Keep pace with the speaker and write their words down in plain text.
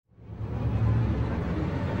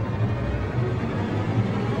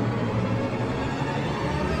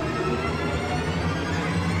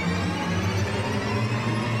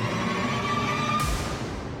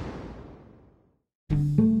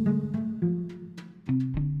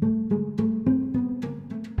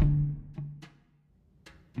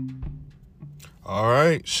All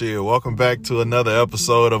right, shit. Welcome back to another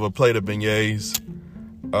episode of A Plate of Beignets.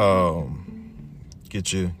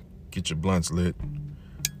 Get your blunts lit.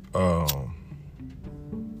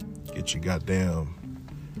 Get your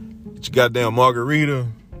goddamn margarita.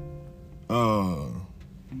 Your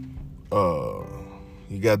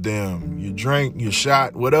drink, your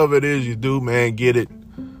shot, whatever it is you do, man, get it.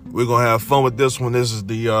 We're gonna have fun with this one. This is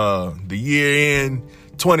the year-end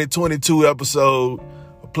 2022 episode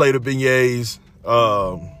of Plate of Beignets.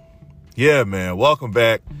 Yeah, man, welcome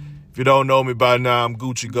back. If you don't know me by now, I'm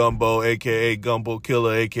Gucci Gumbo, aka Gumbo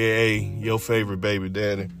Killer, aka your favorite baby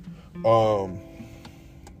daddy.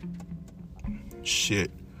 Shit.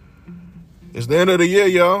 It's the end of the year,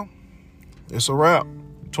 y'all. It's a wrap.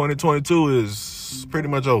 2022 is pretty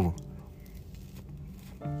much over.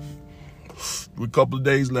 With a couple of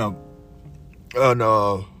days left. And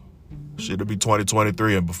it'll be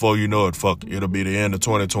 2023, and before you know it, it'll be the end of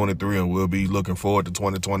 2023, and we'll be looking forward to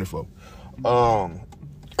 2024.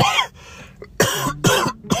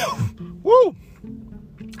 Woo!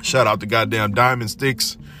 Shout out to goddamn Diamond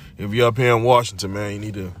Sticks. If you're up here in Washington, man, you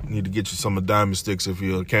need to get you some of Diamond Sticks if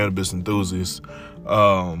you're a cannabis enthusiast.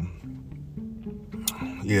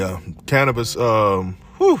 Yeah, cannabis.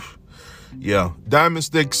 Yeah, Diamond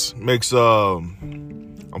Sticks makes.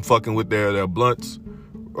 I'm fucking with their blunts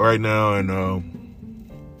right now, and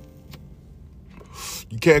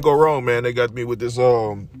you can't go wrong, man. They got me with this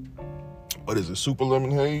what is it, Super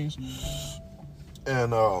Lemon Haze,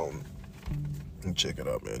 and let me check it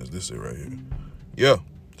out, man. Is this it right here? Yeah,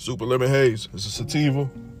 Super Lemon Haze. It's a sativa,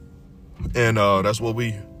 and that's what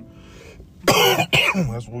we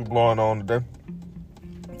blowing on today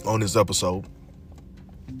on this episode.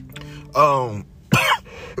 Woo!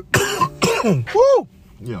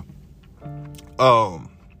 Yeah.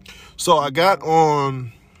 So I got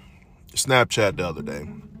on Snapchat the other day,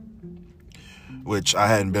 which I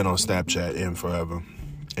hadn't been on Snapchat in forever.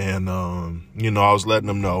 And, I was letting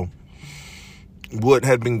them know what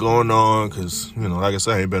had been going on because, like I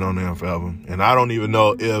said, I ain't been on there in forever. And I don't even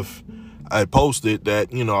know if I posted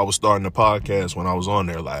that, I was starting the podcast when I was on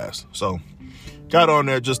there last. So got on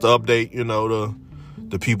there just to update,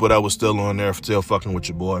 the people that was still on there, still fucking with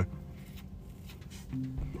your boy.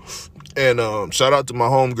 And shout out to my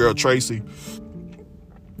homegirl, Tracy.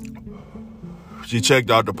 She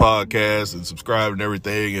checked out the podcast and subscribed and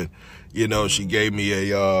everything. And, she gave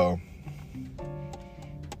me a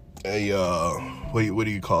what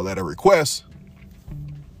do you call that? A request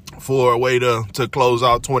for a way to close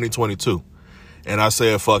out 2022. And I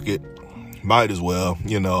said, fuck it. Might as well.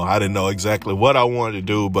 I didn't know exactly what I wanted to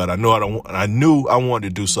do, but I knew I wanted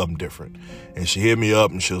to do something different. And she hit me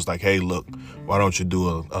up and she was like, hey, look, why don't you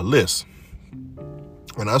do a list?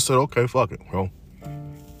 And I said, okay, fuck it. Well,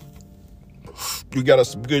 you got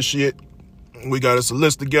us some good shit. We got us a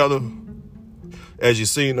list together. As you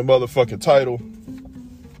see in the motherfucking title,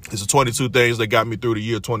 it's the 22 things that got me through the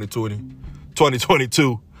year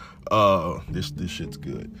 2022. This shit's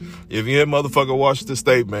good. If you're in motherfucking Washington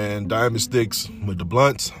State, man, Diamond Sticks with the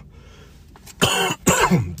blunts,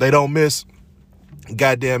 they don't miss.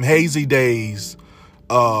 Goddamn Hazy Days,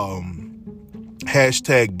 hashtag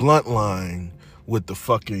Bluntline with the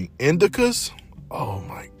fucking indicas. Oh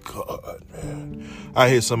my God, man. I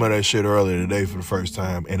hit some of that shit earlier today for the first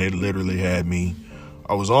time, and it literally had me.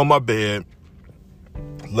 I was on my bed,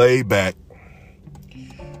 laid back,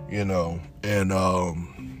 and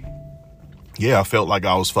yeah, I felt like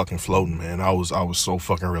I was fucking floating, man. I was so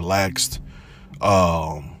fucking relaxed.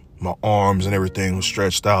 My arms and everything was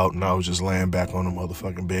stretched out, and I was just laying back on the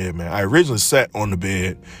motherfucking bed, man. I originally sat on the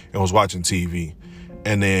bed and was watching TV,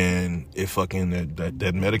 and then it fucking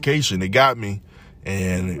that medication, it got me,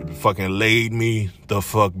 and it fucking laid me the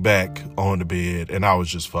fuck back on the bed, and I was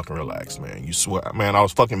just fucking relaxed, man. You swear, man, I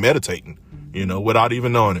was fucking meditating, without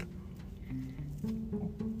even knowing it.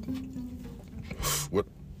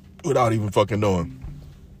 Without even fucking knowing,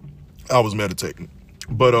 I was meditating.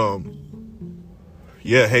 But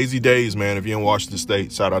yeah, Hazy Days, man. If you're in Washington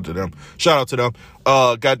State, shout out to them.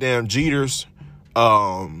 Goddamn Jeters,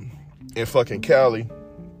 in fucking Cali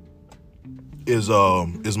is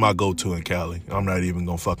my go-to in Cali. I'm not even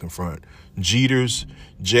gonna fucking front. Jeters,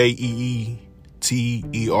 Jeeters,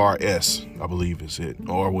 I believe is it,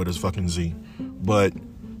 or what is fucking Z. But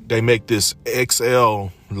they make this XL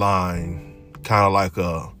line, kind of like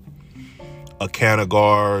a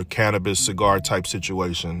Canagar, cannabis cigar type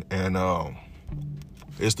situation, and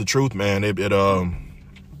it's the truth, man. It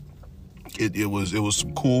was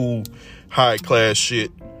some cool, high class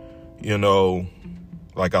shit,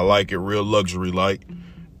 like I like it, real luxury like,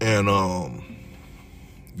 and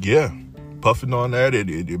yeah, puffing on that,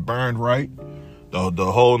 it burned right.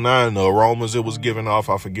 the whole nine, the aromas it was giving off.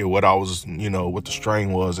 I forget what I was, what the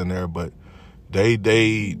strain was in there, but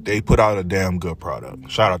they put out a damn good product.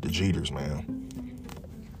 Shout out to Jeters, man.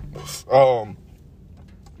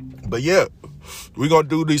 But yeah, we're gonna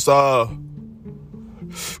do this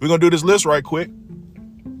list right quick.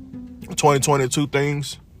 2022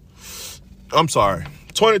 things. I'm sorry.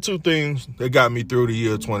 22 things that got me through the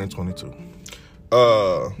year 2022.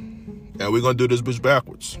 And we're gonna do this bitch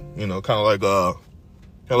backwards. Kind of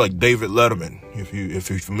like David Letterman. If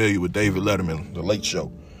you're familiar with David Letterman, The Late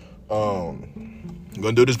Show. I'm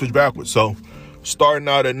gonna do this bitch backwards. So starting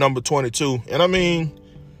out at number 22, and I mean,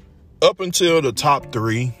 up until the top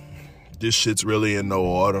 3, this shit's really in no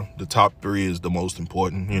order. The top 3 is the most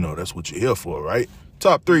important. That's what you're here for, right?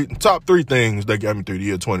 Top three things that got me through the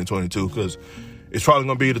year 2022, because it's probably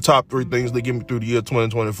going to be the top 3 things that get me through the year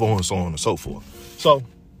 2024 and so on and so forth. So,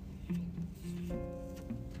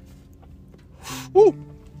 woo,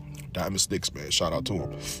 Diamond Sticks, man, shout out to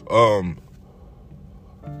him.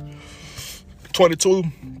 22,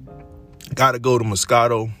 gotta go to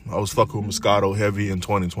Moscato. I was fucking with Moscato heavy in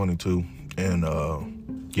 2022, and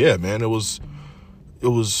yeah, man, it was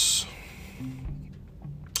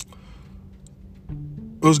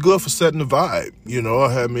good for setting the vibe.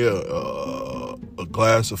 I had me a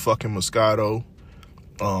glass of fucking Moscato.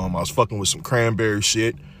 I was fucking with some cranberry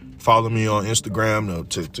shit. Follow me on Instagram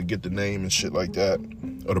to get the name and shit like that,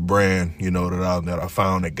 or the brand, that I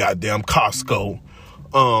found at goddamn Costco.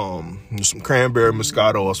 Some cranberry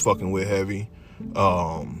Moscato I was fucking with heavy.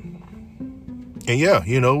 And yeah,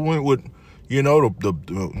 went with,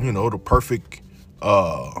 the perfect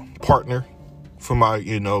partner for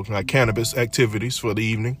my cannabis activities for the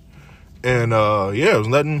evening. And yeah, it was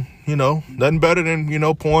nothing better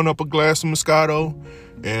than, pouring up a glass of Moscato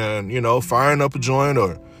and, firing up a joint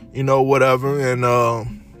or, whatever, and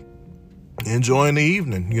enjoying the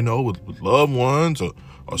evening, with loved ones or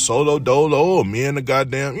solo dolo or me and the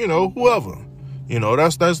goddamn, whoever.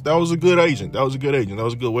 That was a good agent. That was a good agent. That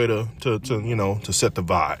was a good way to set the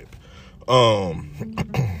vibe.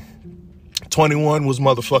 21 was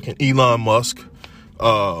motherfucking Elon Musk.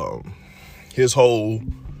 His whole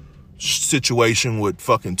situation with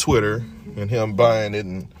fucking Twitter and him buying it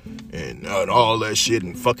and all that shit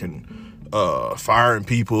and fucking firing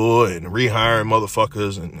people and rehiring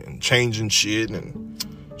motherfuckers and changing shit and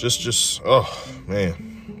just oh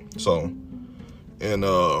man. So, and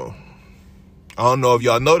I don't know if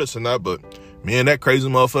y'all noticed or not, but me and that crazy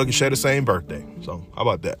motherfucker share the same birthday. So how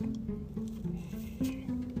about that?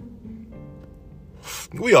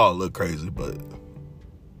 We all look crazy, but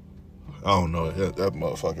I don't know. That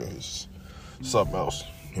motherfucker is something else.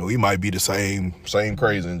 We might be the same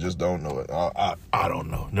crazy and just don't know it. I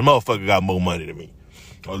don't know. The motherfucker got more money than me.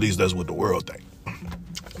 Or at least that's what the world think.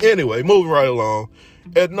 Anyway, moving right along.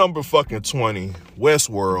 At number fucking 20,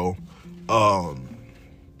 Westworld. I'm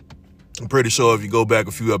pretty sure if you go back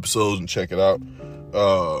a few episodes and check it out,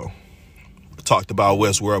 I talked about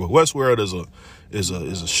Westworld. But Westworld is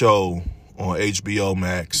a show on HBO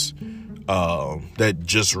Max that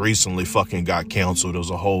just recently fucking got canceled. There was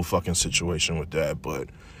a whole fucking situation with that. But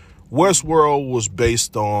Westworld was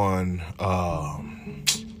based on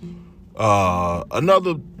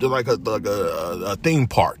another like a theme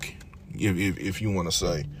park, if you want to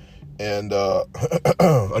say, and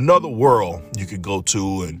another world you could go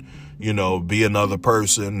to and be another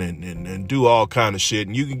person and do all kind of shit,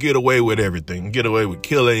 and you can get away with everything. Get away with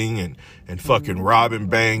killing and fucking robbing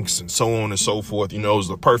banks and so on and so forth. It was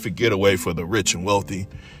the perfect getaway for the rich and wealthy.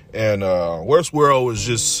 And Westworld was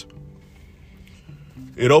just,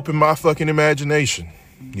 it opened my fucking imagination.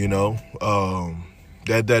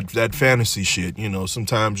 That fantasy shit.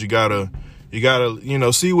 Sometimes you gotta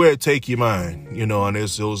see where it take your mind. And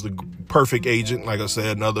it was the perfect agent. Like I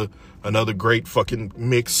said, another great fucking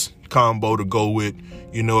mix combo to go with,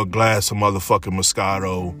 a glass of motherfucking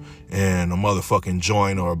Moscato and a motherfucking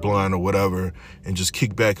joint or a blunt or whatever, and just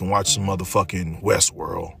kick back and watch some motherfucking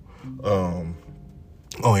Westworld on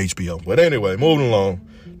HBO. But anyway, moving along.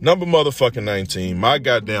 Number motherfucking 19, my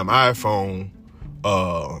goddamn iPhone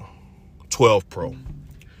 12 Pro.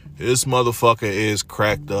 This motherfucker is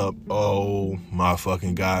cracked up. Oh my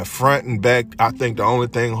fucking God. Front and back, I think the only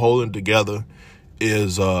thing holding together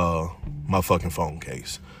is my fucking phone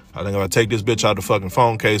case. I think if I take this bitch out the fucking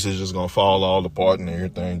phone case, it's just gonna fall all apart and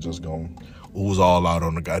everything just gonna ooze all out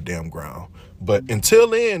on the goddamn ground. But until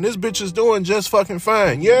then, this bitch is doing just fucking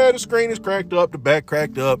fine. Yeah, the screen is cracked up, the back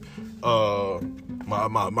cracked up.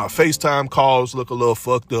 My FaceTime calls look a little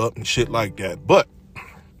fucked up and shit like that. But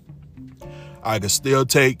I can still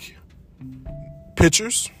take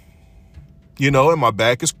pictures. You know, and my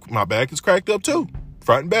back is cracked up too,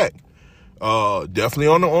 front and back. Definitely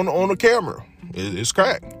on the camera, it's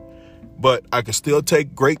cracked. But I can still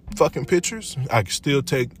take great fucking pictures. I can still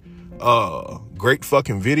take great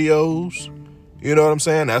fucking videos. You know what I'm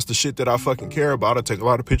saying? That's the shit that I fucking care about. I take a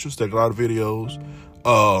lot of pictures, take a lot of videos.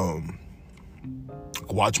 I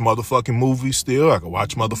can watch motherfucking movies still. I can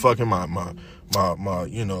watch motherfucking my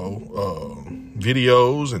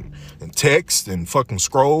videos and text and fucking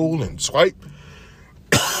scroll and swipe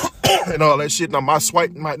and all that shit. Now my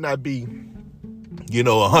swipe might not be,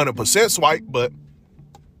 100% swipe, but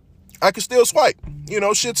I can still swipe.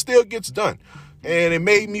 Shit still gets done. And it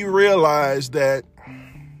made me realize that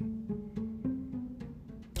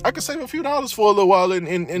I could save a few dollars for a little while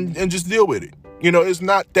and just deal with it. It's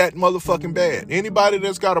not that motherfucking bad. Anybody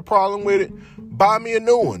that's got a problem with it, buy me a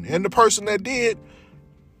new one. And the person that did,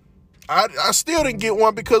 I still didn't get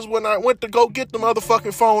one because when I went to go get the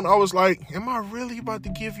motherfucking phone, I was like, am I really about to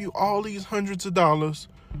give you all these hundreds of dollars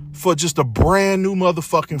for just a brand new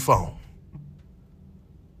motherfucking phone?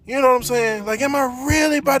 You know what I'm saying? Like, am I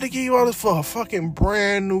really about to give you all this for a fucking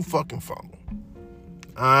brand new fucking phone?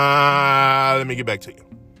 Let me get back to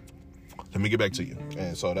you.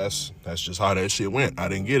 And so that's just how that shit went. I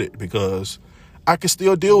didn't get it because I can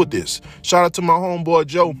still deal with this. Shout out to my homeboy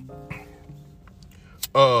Joe.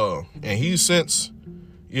 And he's since,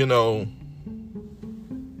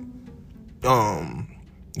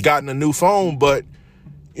 gotten a new phone, but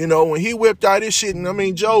when he whipped out his shit,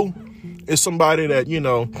 and Joe is somebody that,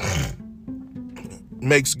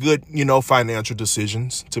 makes good, financial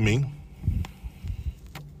decisions to me.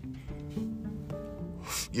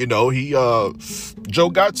 Joe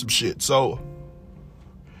got some shit. So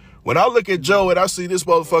when I look at Joe and I see this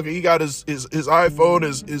motherfucker, he got his iPhone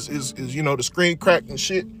is the screen cracked and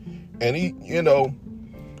shit. And he,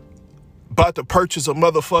 about to purchase a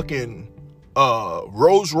motherfucking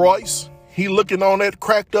Rolls Royce. He looking on that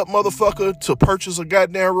cracked up motherfucker to purchase a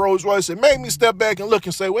goddamn Rolls Royce. It made me step back and look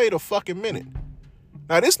and say, wait a fucking minute.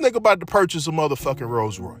 Now this nigga about to purchase a motherfucking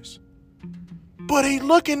Rolls Royce. But he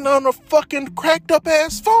looking on a fucking cracked up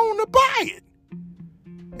ass phone to buy it.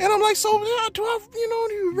 And I'm like, so do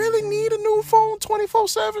you really need a new phone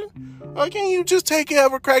 24/7? Or can you just take care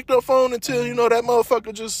of a cracked up phone until, that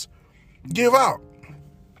motherfucker just give out?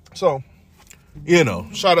 So,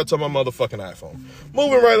 shout out to my motherfucking iPhone.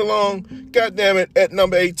 Moving right along, goddamn it, at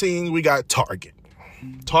number 18, we got Target.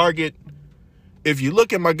 Target, if you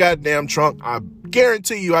look at my goddamn trunk, I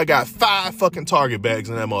guarantee you I got 5 fucking Target bags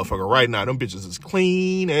in that motherfucker right now. Them bitches is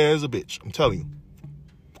clean as a bitch. I'm telling you.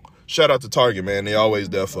 Shout out to Target, man. They always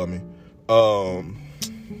there for me.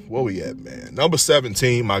 Where we at, man? Number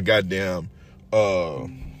 17, my goddamn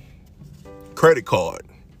credit card.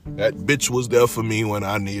 That bitch was there for me when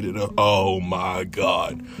I needed her. Oh my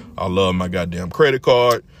God. I love my goddamn credit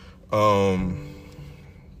card.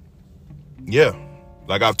 Yeah.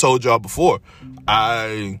 Like I've told y'all before,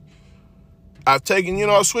 I've taken,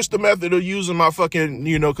 I switched the method of using my fucking,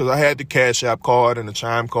 because I had the Cash App card and the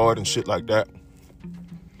Chime card and shit like that.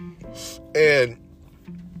 And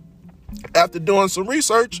after doing some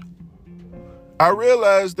research, I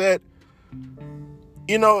realized that,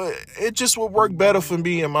 it just would work better for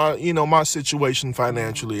me in my, my situation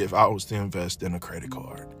financially if I was to invest in a credit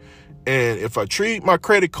card. And if I treat my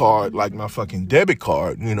credit card like my fucking debit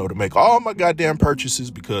card, to make all my goddamn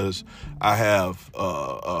purchases because I have,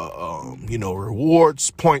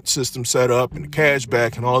 rewards point system set up and the cash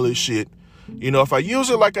back and all this shit. If I use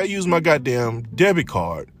it like I use my goddamn debit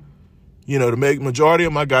card, to make majority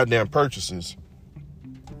of my goddamn purchases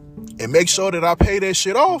and make sure that I pay that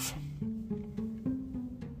shit off,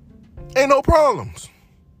 ain't no problems.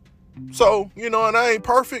 So, and I ain't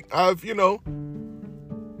perfect. I've,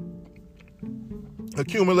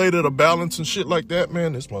 accumulated a balance and shit like that,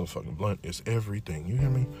 man. This motherfucking blunt is everything. You hear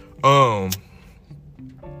me?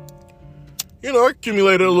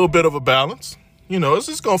 Accumulated a little bit of a balance. It's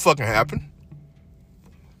just gonna fucking happen.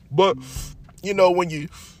 But,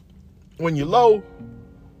 when you low,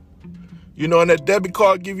 and that debit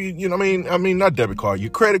card give you, not debit card, your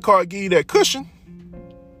credit card give you that cushion.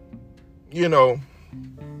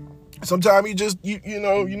 Sometimes you just, you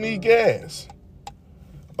need gas.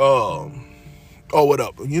 Oh, what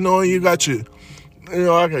up? You got your,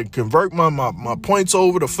 I can convert my points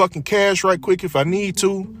over to fucking cash right quick if I need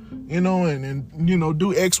to, and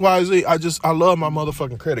do X, Y, Z. I love my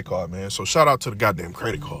motherfucking credit card, man. So shout out to the goddamn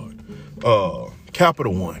credit card.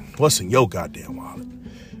 Capital One. What's in your goddamn wallet?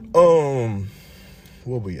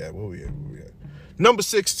 Where we at? Number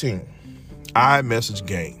 16, iMessage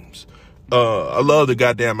games. I love the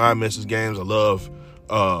goddamn iMessage games. I love,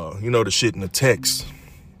 the shit in the text.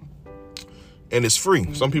 and it's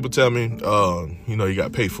free. Some people tell me, you know, you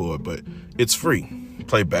got to pay for it, but it's free.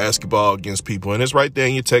 Play basketball against people, and it's right there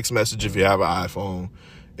in your text message if you have an iPhone.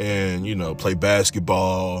 And, you know, play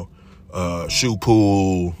basketball, shoot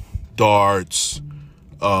pool, darts,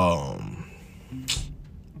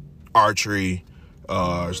 archery.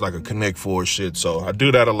 It's like a Connect Four shit. So I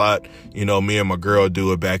do that a lot. You know, me and my girl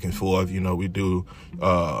do it back and forth. You know, we do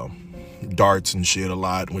darts and shit a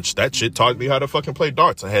lot, which that shit taught me how to fucking play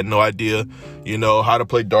darts. I had no idea, you know, how to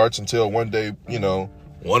play darts until one day, you know,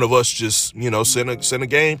 one of us just, you know, sent a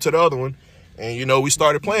game to the other one. And, you know, we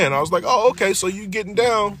started playing. I was like, oh, okay, so you getting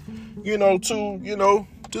down, you know, to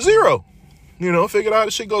zero. You know, figured out how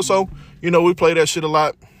the shit goes. So, you know, we play that shit a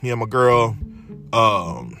lot. Me and my girl,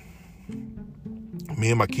 me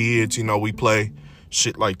and my kids, you know, we play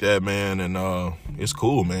shit like that, man. And it's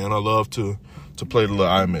cool, man. I love to play the little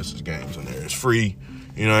iMessage games in there. It's free.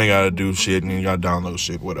 You know, ain't got to do shit and you got to download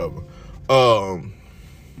shit, whatever.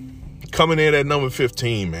 Coming in at number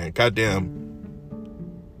 15, man. Goddamn.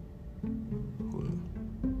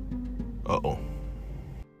 Uh-oh.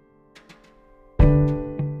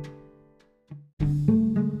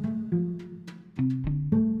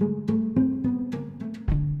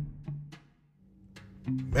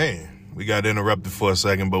 Man, we got interrupted for a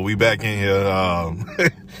second, but we back in here.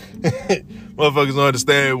 Motherfuckers don't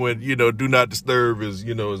understand when, you know, do not disturb is,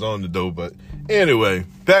 you know, is on the door. But anyway,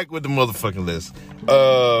 back with the motherfucking list.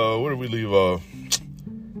 Where did we leave off?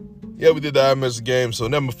 Yeah, we did the iMessage game. So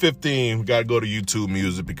number 15, we got to go to YouTube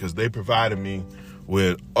Music because they provided me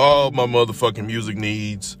with all my motherfucking music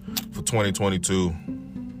needs for 2022.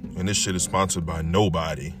 And this shit is sponsored by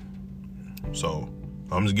nobody. So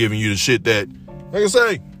I'm just giving you the shit that, like I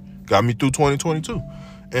say, got me through 2022.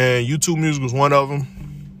 And YouTube Music was one of them.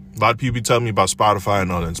 A lot of people be telling me about Spotify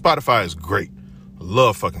and all that. And Spotify is great. I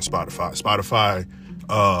love fucking Spotify. Spotify,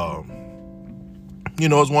 you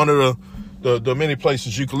know, is one of the many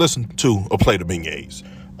places you can listen to or play the beignets.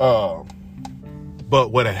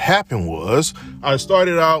 But what had happened was I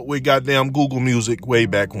started out with goddamn Google Music way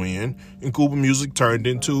back when, and Google Music turned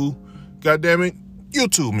into, goddamn it,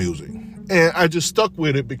 YouTube Music. And I just stuck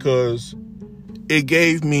with it because it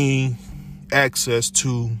gave me access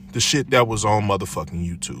to the shit that was on motherfucking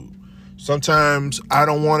YouTube. Sometimes I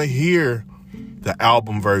don't want to hear the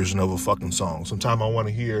album version of a fucking song. Sometimes I want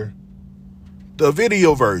to hear the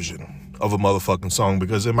video version of a motherfucking song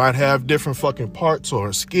because it might have different fucking parts or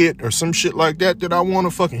a skit or some shit like that I want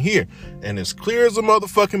to fucking hear. And it's clear as a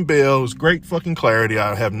motherfucking bell. It's great fucking clarity.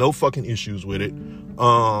 I have no fucking issues with it.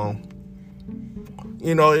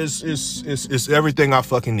 You know, it's everything I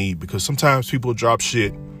fucking need because sometimes people drop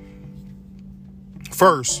shit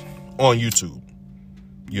first on YouTube.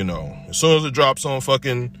 You know, as soon as it drops on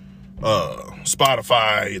fucking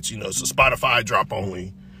Spotify, it's, you know, it's a Spotify drop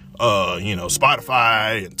only. You know,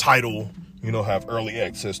 Spotify and Tidal, you know, have early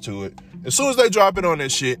access to it. As soon as they drop it on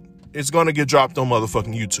that shit, it's going to get dropped on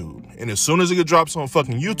motherfucking YouTube. And as soon as it gets dropped on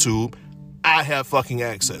fucking YouTube, I have fucking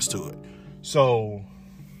access to it. So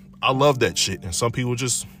I love that shit. And some people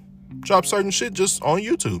just drop certain shit just on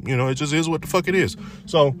YouTube. You know, it just is what the fuck it is.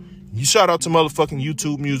 So you shout out to motherfucking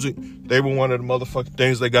YouTube Music. They were one of the motherfucking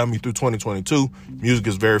things that got me through 2022. Music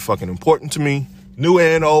is very fucking important to me. New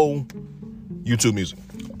and old, YouTube Music.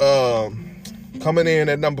 Coming in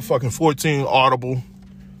at number fucking 14, Audible.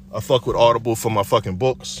 I fuck with Audible for my fucking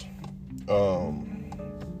books.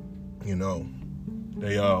 You know,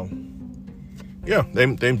 they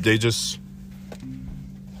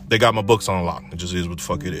got my books on lock. It just is what the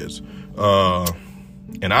fuck it is.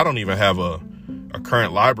 And I don't even have a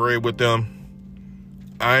current library with them.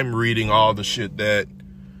 I'm reading all the shit that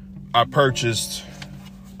I purchased,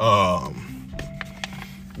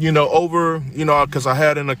 you know, over, you know, because I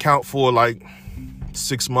had an account for like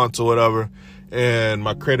 6 months or whatever, and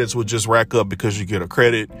my credits would just rack up because you get a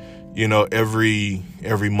credit, you know, every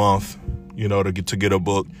month, you know, to get a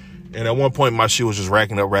book. And at one point, my shit was just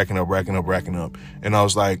racking up. And I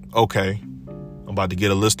was like, okay, I'm about to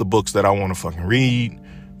get a list of books that I want to fucking read.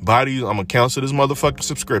 Buy these. I'm going to cancel this motherfucking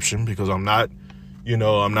subscription because I'm not, you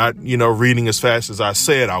know, reading as fast as I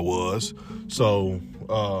said I was. So,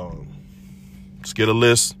 just get a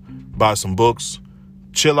list, buy some books,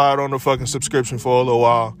 chill out on the fucking subscription for a little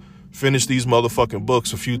while, finish these motherfucking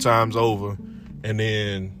books a few times over, and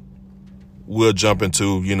then we'll jump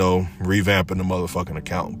into, you know, revamping the motherfucking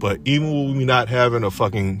account. But even with me not having a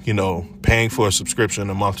fucking, you know, paying for a subscription,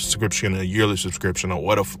 a monthly subscription, a yearly subscription, or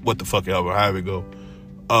what the fuck ever, however it go,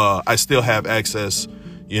 I still have access,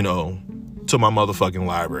 you know, to my motherfucking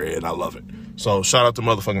library, and I love it. So shout out to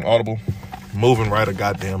motherfucking Audible. Moving right a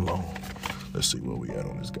goddamn long. Let's see where we at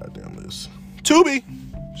on this goddamn list. Tubi.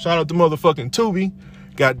 Shout out to motherfucking Tubi.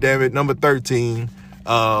 God damn it, number 13.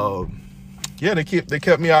 Yeah, they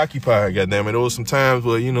kept me occupied, goddamn it. There was some times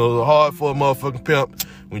where, you know, it was hard for a motherfucking pimp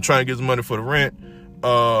when you trying to get some money for the rent.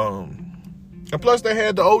 And plus they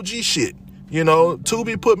had the OG shit. You know,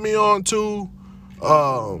 Tubi put me on to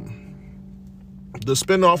the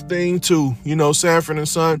spinoff thing to, you know, Sanford and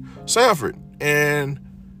Son, Sanford. And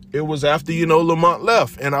it was after, you know, Lamont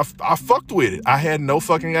left. And I fucked with it. I had no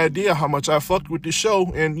fucking idea how much I fucked with the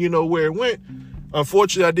show and, you know, where it went.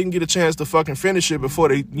 Unfortunately, I didn't get a chance to fucking finish it before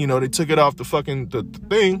they, you know, they took it off the fucking the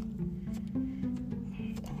thing.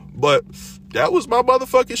 But that was my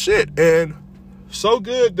motherfucking shit. And so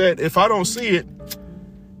good that if I don't see it,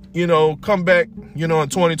 you know, come back, you know, in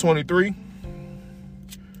 2023,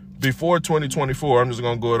 before 2024, I'm just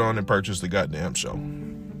going to go on and purchase the goddamn show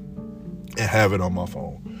and have it on my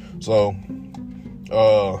phone. So,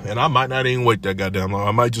 and I might not even wait that goddamn long.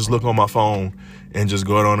 I might just look on my phone and just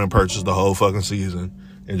go on and purchase the whole fucking season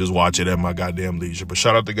and just watch it at my goddamn leisure. But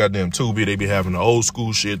shout out to goddamn Tubi. They be having the old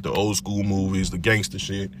school shit, the old school movies, the gangster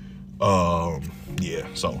shit. Yeah,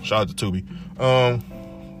 so shout out to Tubi.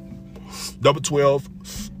 Number 12,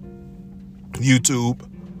 YouTube.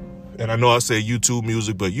 And I know I say YouTube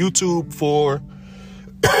music, but YouTube for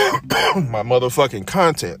my motherfucking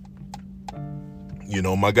content. You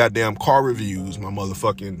know, my goddamn car reviews, my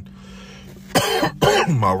motherfucking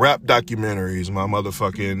my rap documentaries, my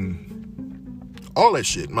motherfucking all that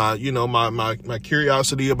shit. My, you know, my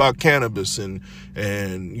curiosity about cannabis and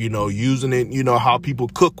you know, using it, you know, how people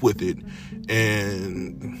cook with it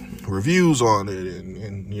and reviews on it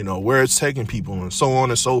and you know, where it's taking people and so on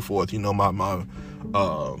and so forth. You know, my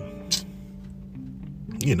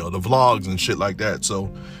you know, the vlogs and shit like that.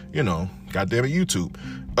 So, you know, goddamn it, YouTube.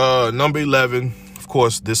 Number 11, of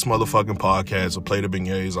course, this motherfucking podcast, A Plate of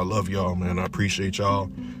Beignets. I love y'all, man. I appreciate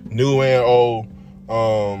y'all. New and old.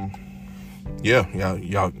 Yeah,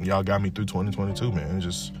 y'all got me through 2022, man. It's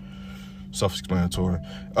just self-explanatory.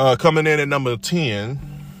 Coming in at number 10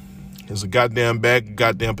 is a goddamn bag of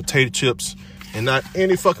goddamn potato chips. And not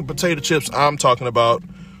any fucking potato chips. I'm talking about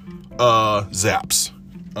Zapp's.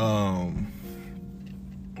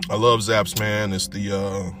 I love Zapp's, man. It's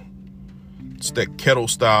it's that kettle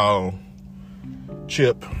style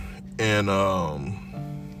chip. And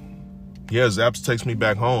yeah, Zapp's takes me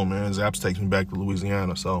back home, man. Zapp's takes me back to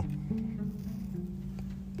Louisiana. So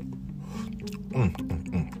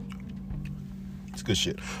it's good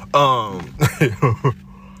shit. But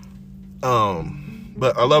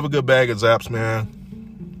I love a good bag of Zapp's, man.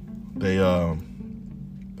 They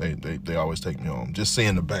always take me home. Just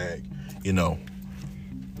seeing the bag, you know,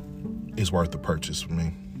 is worth the purchase for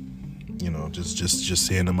me. You know, just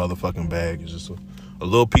seeing the motherfucking bag is just a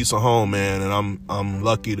little piece of home, man. And I'm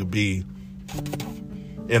lucky to be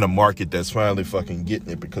in a market that's finally fucking getting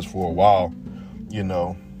it, because for a while, you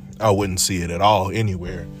know, I wouldn't see it at all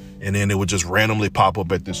anywhere. And then it would just randomly pop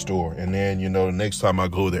up at this store. And then, you know, the next time I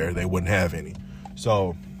go there, they wouldn't have any.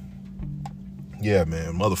 So, yeah,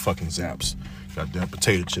 man, motherfucking Zapp's. Goddamn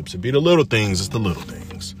potato chips. It be the little things. It's the little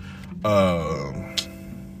things.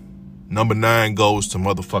 Number 9 goes to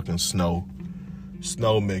motherfucking Snow.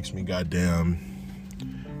 Snow makes me goddamn...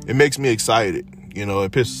 It makes me excited. You know,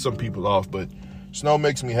 it pisses some people off, but Snow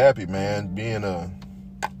makes me happy, man. Being a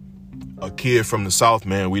kid from the South,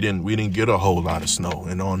 man, we didn't get a whole lot of snow.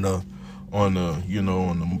 And on the you know,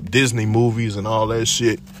 on the Disney movies and all that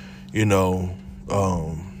shit, you know,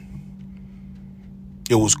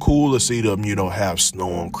 it was cool to see them, you know, have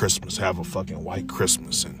snow on Christmas, have a fucking white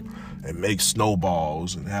Christmas and make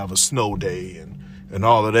snowballs and have a snow day and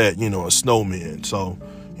all of that, you know, a snowman. So,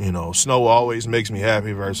 you know, snow always makes me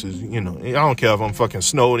happy versus, you know, I don't care if I'm fucking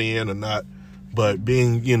snowed in or not, but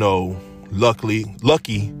being, you know, lucky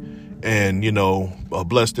and, you know, a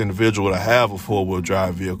blessed individual to have a 4-wheel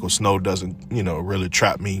drive vehicle, snow doesn't, you know, really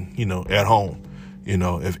trap me, you know, at home. You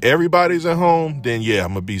know, if everybody's at home, then yeah, I'm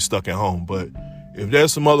gonna be stuck at home. But if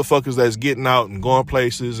there's some motherfuckers that's getting out and going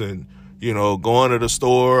places and, you know, going to the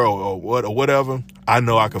store or whatever, I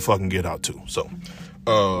know I can fucking get out too. So,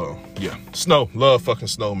 yeah, snow, love fucking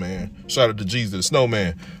snow, man. Shout out to Jesus the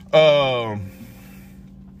Snowman.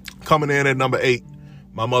 Coming in at number 8,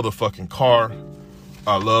 my motherfucking car.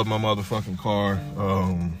 I love my motherfucking car.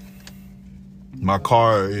 My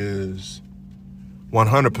car is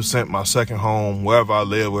 100% my second home. Wherever I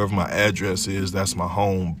live, wherever my address is, that's my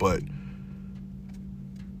home. But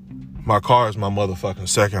my car is my motherfucking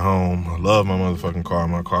second home. I love my motherfucking car.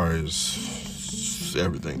 My car is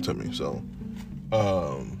everything to me. So,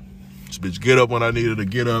 this bitch get up when I need it to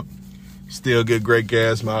get up. Still get great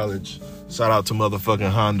gas mileage. Shout out to motherfucking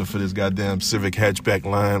Honda for this goddamn Civic hatchback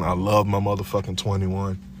line. I love my motherfucking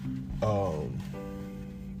 21.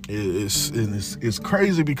 It's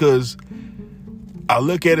crazy because I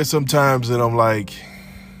look at it sometimes and I'm like,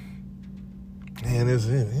 man,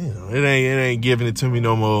 it ain't giving it to me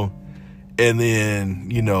no more. And then,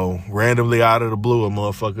 randomly out of the blue, a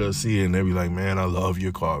motherfucker will see it and they be like, man, I love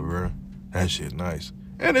your car, bro. That shit nice.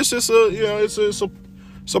 And it's just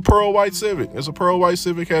it's a pearl white Civic. It's a pearl white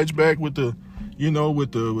Civic hatchback with the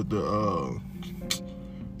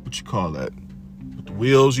what you call that? With the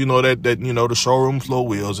wheels, the showroom floor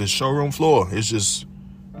wheels. It's showroom floor. It's just,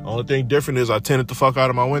 the only thing different is I tinted the fuck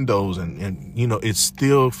out of my windows and it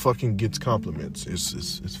still fucking gets compliments.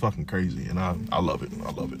 It's fucking crazy. And I love it.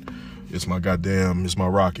 I love it. It's my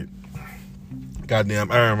rocket.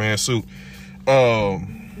 Goddamn Iron Man suit.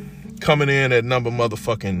 Coming in at number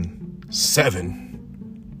motherfucking 7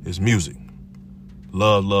 is music.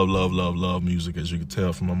 Love music, as you can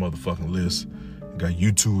tell from my motherfucking list. Got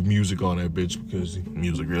YouTube music on that bitch because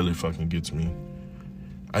music really fucking gets me.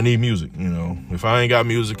 I need music, If I ain't got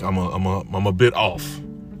music, I'm a bit off.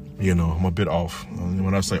 I'm a bit off.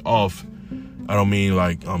 When I say off, I don't mean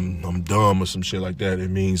like I'm dumb or some shit like that. It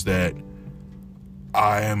means that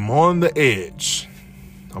I am on the edge.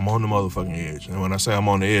 I'm on the motherfucking edge. And when I say I'm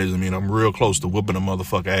on the edge, I mean I'm real close to whooping a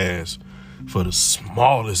motherfucker ass for the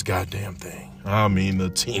smallest goddamn thing. I mean the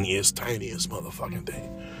teeniest, tiniest motherfucking thing.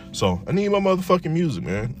 So I need my motherfucking music,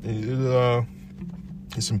 man.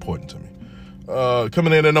 It's important to me.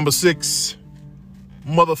 Coming in at number 6,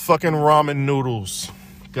 motherfucking ramen noodles.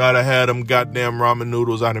 Gotta have them goddamn ramen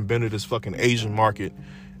noodles. I done been to this fucking Asian market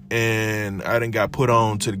and I done got put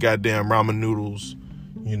on to the goddamn ramen noodles,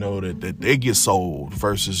 that they get sold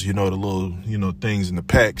versus, the little, things in the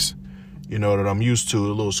packs, that I'm used to,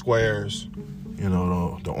 the little squares,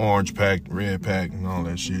 the orange pack, red pack, and all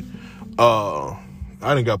that shit. I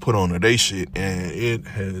done got put on to they shit and it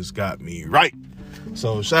has got me right.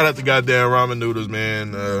 So shout out to goddamn ramen noodles,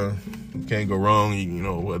 man. You can't go wrong,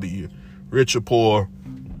 whether you're rich or poor.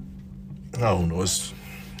 I don't know. It's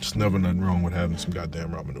never nothing wrong with having some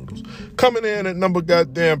goddamn ramen noodles. Coming in at number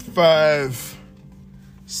goddamn 5,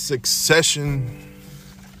 Succession.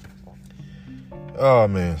 Oh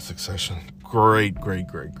man, Succession. Great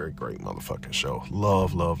motherfucking show.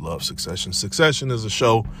 Love Succession. Succession is a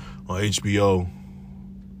show on HBO.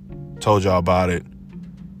 Told y'all about it.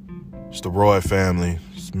 It's the Roy family.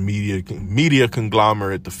 It's media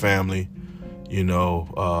conglomerate, the family. You're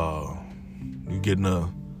getting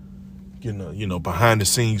a behind the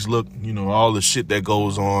scenes look, all the shit that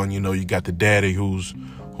goes on. You got the daddy who's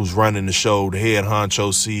running the show, the head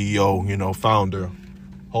honcho CEO, founder,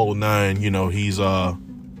 whole nine. He's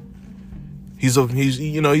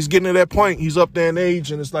getting to that point. He's up there in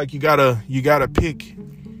age, and it's like you gotta pick,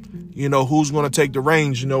 who's gonna take the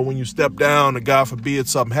reins. When you step down, and God forbid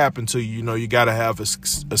something happened to you, you gotta have a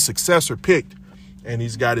successor picked. And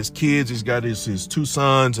he's got his kids, he's got his 2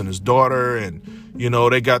 sons and his daughter, and,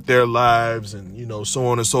 they got their lives and, so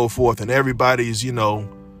on and so forth. And everybody's, well,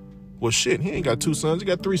 shit, he ain't got 2 sons, he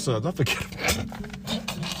got 3 sons.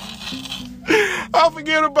 I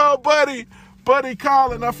forget about Buddy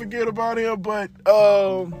Colin. I forget about him, but,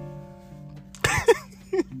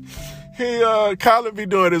 Colin be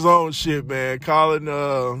doing his own shit, man. Colin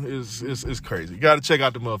is crazy. You got to check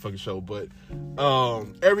out the motherfucking show. But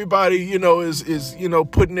everybody, is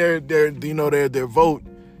putting their vote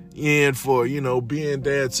in for being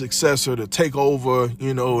dad's successor to take over,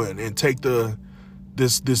 and take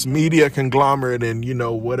this media conglomerate in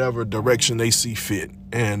whatever direction they see fit.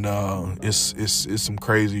 And it's some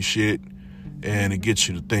crazy shit, and it gets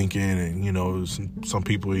you to thinking, and some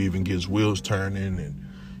people even gets wheels turning and.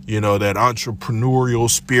 That entrepreneurial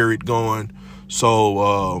spirit going.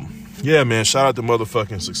 So, yeah, man, shout out to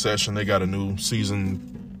motherfucking Succession. They got a new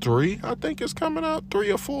season 3, I think it's coming out,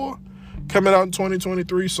 3 or 4, coming out in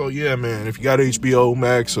 2023. So, yeah, man, if you got HBO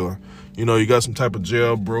Max or, you got some type of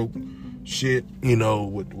jailbroke shit,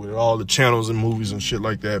 with all the channels and movies and shit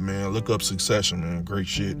like that, man, look up Succession, man. Great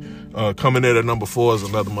shit. Coming in at number 4 is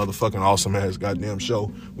another motherfucking awesome-ass goddamn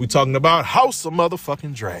show. We talking about House of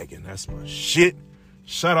Motherfucking Dragon. That's my shit.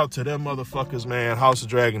 Shout out to them motherfuckers, man. House of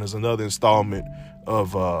Dragon is another installment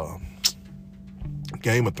of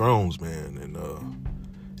Game of Thrones, man. And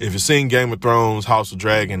if you've seen Game of Thrones, House of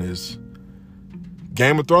Dragon is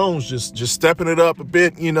Game of Thrones, just stepping it up a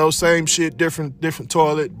bit, same shit, different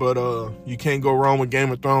toilet. But you can't go wrong with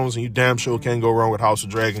Game of Thrones, and you damn sure can't go wrong with House of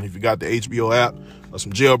Dragon. If you got the HBO app or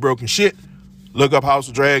some jailbroken shit, look up House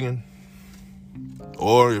of Dragon.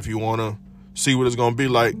 Or if you want to see what it's gonna be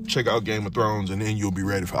like, check out Game of Thrones, and then you'll be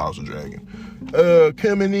ready for House of Dragon.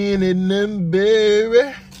 Coming in at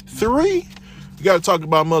number 3, you gotta talk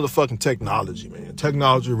about motherfucking technology, man.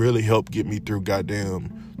 Technology really helped get me through goddamn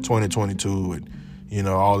 2022 and, you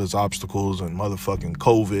know, all these obstacles and motherfucking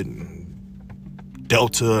COVID and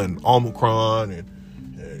Delta and Omicron and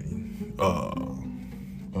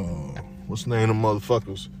what's the name of them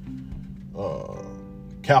motherfuckers?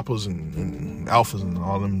 Kappas and alphas and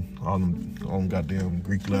all them goddamn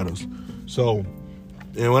Greek letters. So,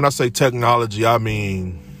 and when I say technology, I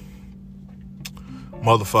mean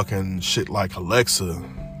motherfucking shit like Alexa.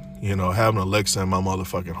 You know, having Alexa in my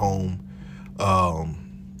motherfucking home,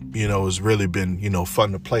 you know, has really been, you know,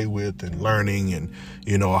 fun to play with and learning and,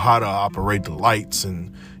 you know, how to operate the lights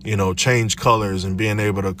and, you know, change colors and being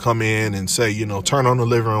able to come in and say, you know, turn on the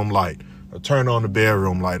living room light, or turn on the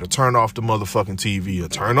bedroom light, or turn off the motherfucking TV, or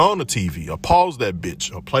turn on the TV, or pause that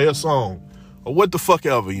bitch, or play a song, or what the fuck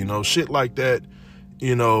ever, you know, shit like that,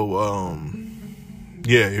 you know,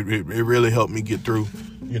 yeah, it really helped me get through,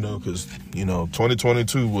 you know, because, you know,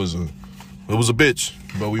 2022 was a bitch,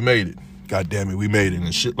 but we made it. God damn it, we made it.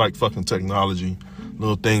 And shit like fucking technology,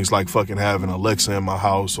 little things like fucking having Alexa in my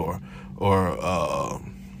house, or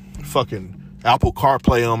fucking Apple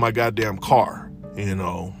CarPlay on my goddamn car, you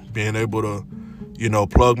know, being able to, you know,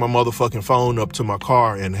 plug my motherfucking phone up to my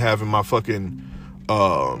car and having my fucking,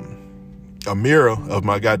 a mirror of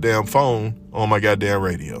my goddamn phone on my goddamn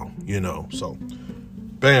radio, you know. So,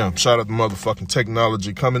 bam, shout out to motherfucking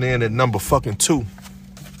technology. Coming in at number fucking 2.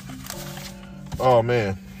 Oh,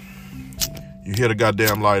 man. You hit a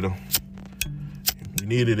goddamn lighter. You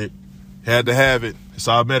needed it. Had to have it. It's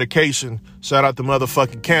our medication. Shout out to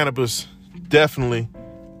motherfucking cannabis. Definitely.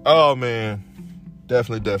 Oh, man.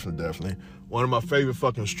 Definitely. One of my favorite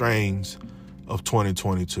fucking strains of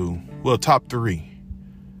 2022. Well, top 3.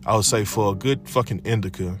 I would say for a good fucking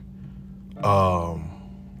indica.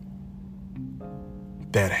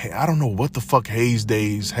 That I don't know what the fuck Haze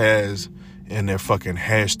Days has in their fucking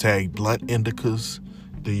hashtag blunt indicas.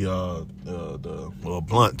 The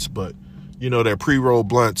blunts, but you know, their pre-roll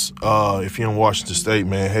blunts. If you're in Washington State,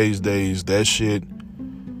 man, Haze Days, that shit.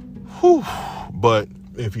 Whew. But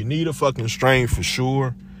if you need a fucking strain for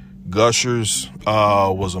sure, Gushers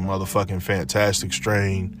was a motherfucking fantastic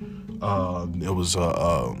strain. It was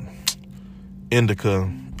a indica,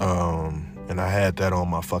 and I had that on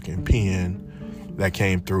my fucking pen. That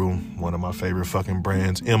came through, one of my favorite fucking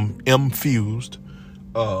brands, Infused.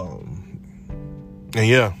 And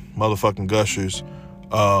yeah, motherfucking Gushers.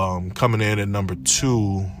 Coming in at number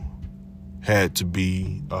 2 had to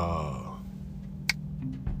be I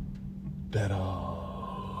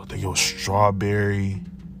think it was strawberry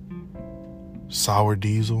sour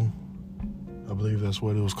diesel. I believe that's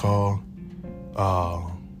what it was called.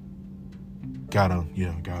 Gotta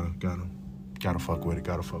fuck with it.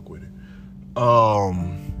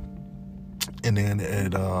 And then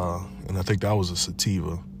and I think that was a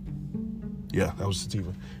sativa. Yeah, that was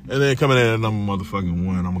sativa. And then coming in at number motherfucking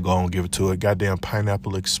 1, I'm gonna go and give it to it. Goddamn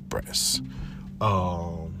Pineapple Express.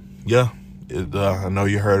 Yeah, I know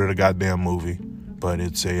you heard of the goddamn movie, but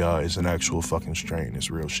it's an actual fucking strain.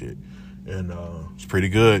 It's real shit, and it's pretty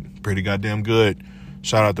good, pretty goddamn good.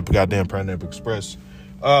 Shout out to goddamn Pineapple Express.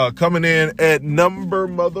 Coming in at number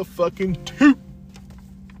motherfucking 2.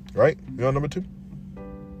 Right? You on number 2?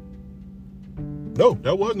 No,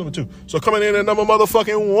 that was number 2. So coming in at number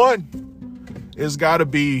motherfucking 1. It's gotta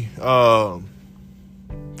be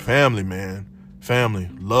family, man. Family,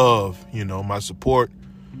 love, you know, my support,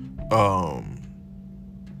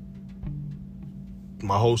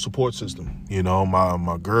 my whole support system, you know,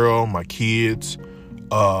 my girl, my kids,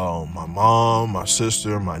 my mom, my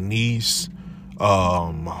sister, my niece, my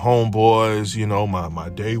homeboys, you know, my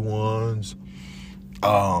day ones,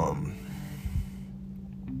 yeah,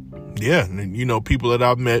 and, you know, people that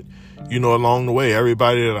I've met, you know, along the way,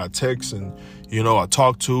 everybody that I text and, you know, I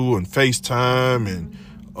talk to and FaceTime and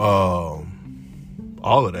all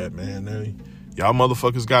of that, man. Y'all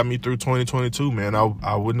motherfuckers got me through 2022, man.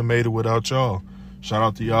 I wouldn't have made it without y'all. Shout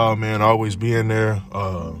out to y'all, man, always being there.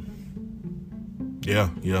 Yeah,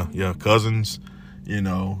 cousins, you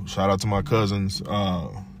know, shout out to my cousins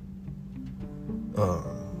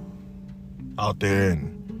out there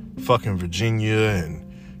in fucking Virginia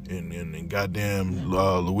and goddamn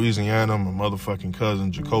Louisiana. My motherfucking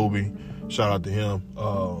cousin Jacoby, shout out to him.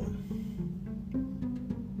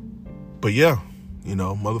 But yeah, you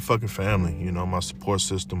know, motherfucking family, you know, my support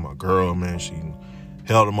system, my girl, man, she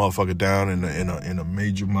held a motherfucker down in a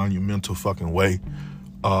major monumental fucking way.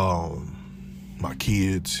 My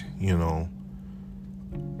kids, you know,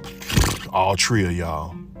 all 3 of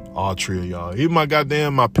y'all, All three of y'all. Even my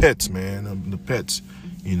pets, man. The pets,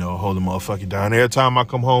 hold the motherfucker down. Every time I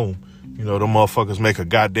come home, them motherfuckers make a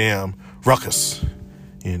goddamn ruckus.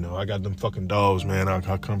 I got them fucking dogs, man.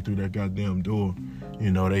 I come through that goddamn door.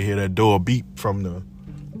 They hear that door beep from the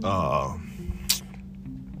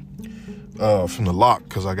lock,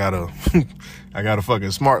 because I got a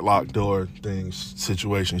fucking smart lock door thing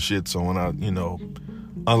situation shit. So when I,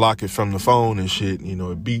 unlock it from the phone and shit,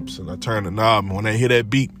 it beeps, and I turn the knob, and when they hear that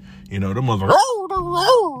beep, the motherfucker,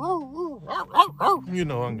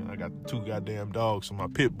 I got two goddamn dogs. So my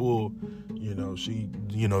pit bull, she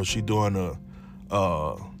doing the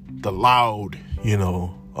loud,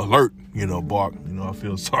 alert, bark. I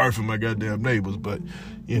feel sorry for my goddamn neighbors, but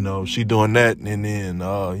she doing that, and then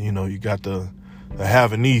you got the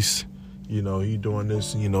Havanese, he doing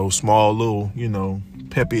this, small little,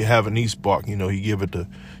 peppy Havanese bark. He give it the,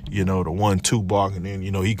 the 1-2 bark, and then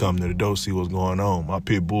he come to the door, see what's going on. My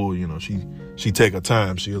pit bull, she take her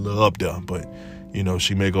time, she a little up there, but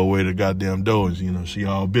she make her way to the goddamn doors. She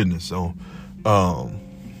all business. So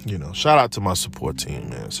shout out to my support team,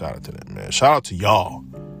 man. Shout out to them, man. Shout out to y'all.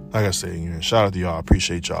 Like I said, shout out to y'all. I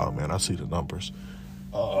appreciate y'all, man. I see the numbers.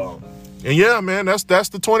 And yeah, man, that's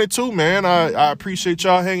the 22, man. I appreciate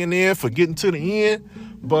y'all hanging in for getting to the end.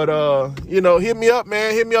 But hit me up,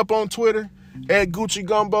 man. Hit me up on Twitter at Gucci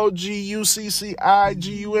Gumbo,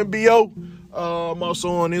 GucciGumbo. I'm also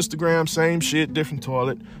on Instagram, same shit, different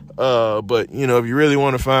toilet. But if you really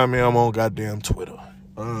want to find me, I'm on goddamn Twitter.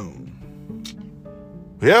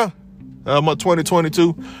 Yeah, I'm on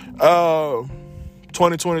 2022.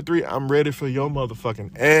 2023, I'm ready for your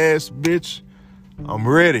motherfucking ass, bitch. I'm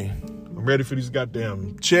ready. I'm ready for these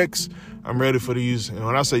goddamn checks. I'm ready for these, and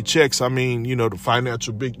when I say checks, I mean, the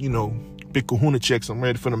financial big kahuna checks. I'm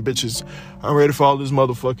ready for them bitches. I'm ready for all this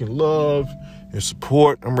motherfucking love and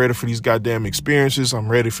support. I'm ready for these goddamn experiences. I'm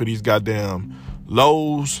ready for these goddamn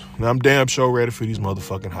lows. And I'm damn sure ready for these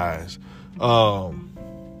motherfucking highs.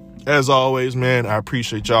 As always, man, I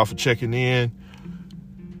appreciate y'all for checking in.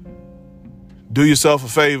 Do yourself a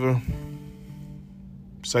favor.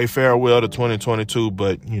 Say farewell to 2022,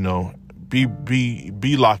 but,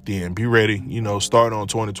 be locked in. Be ready. Start on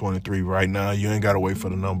 2023 right now. You ain't got to wait for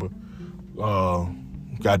the number.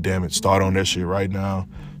 God damn it. Start on that shit right now.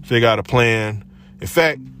 Figure out a plan. In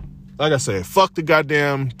fact, like I said, fuck the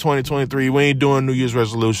goddamn 2023. We ain't doing New Year's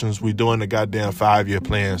resolutions. We doing the goddamn 5-year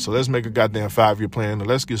plan. So let's make a goddamn 5-year plan and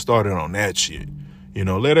let's get started on that shit.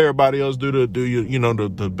 Let everybody else do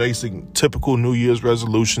the basic typical New Year's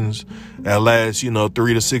resolutions that last,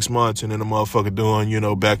 3 to 6 months, and then the motherfucker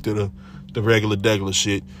doing, back to the regular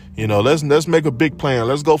shit. Let's make a big plan.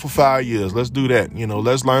 Let's go for 5 years. Let's do that.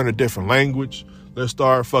 Let's learn a different language. Let's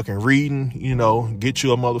start fucking reading, get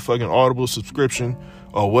you a motherfucking Audible subscription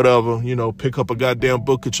or whatever, pick up a goddamn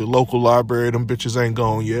book at your local library. Them bitches ain't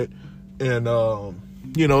gone yet. And,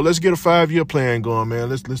 let's get a 5-year plan going, man.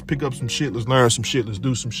 Let's pick up some shit. Let's learn some shit. Let's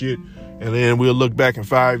do some shit. And then we'll look back in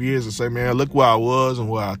 5 years and say, man, look where I was and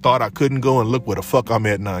where I thought I couldn't go, and look where the fuck I'm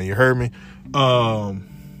at now. You heard me?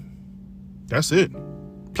 That's it.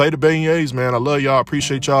 Play the beignets, man. I love y'all.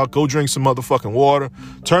 Appreciate y'all. Go drink some motherfucking water.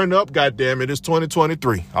 Turn up, goddammit. It's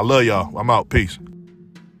 2023. I love y'all. I'm out. Peace.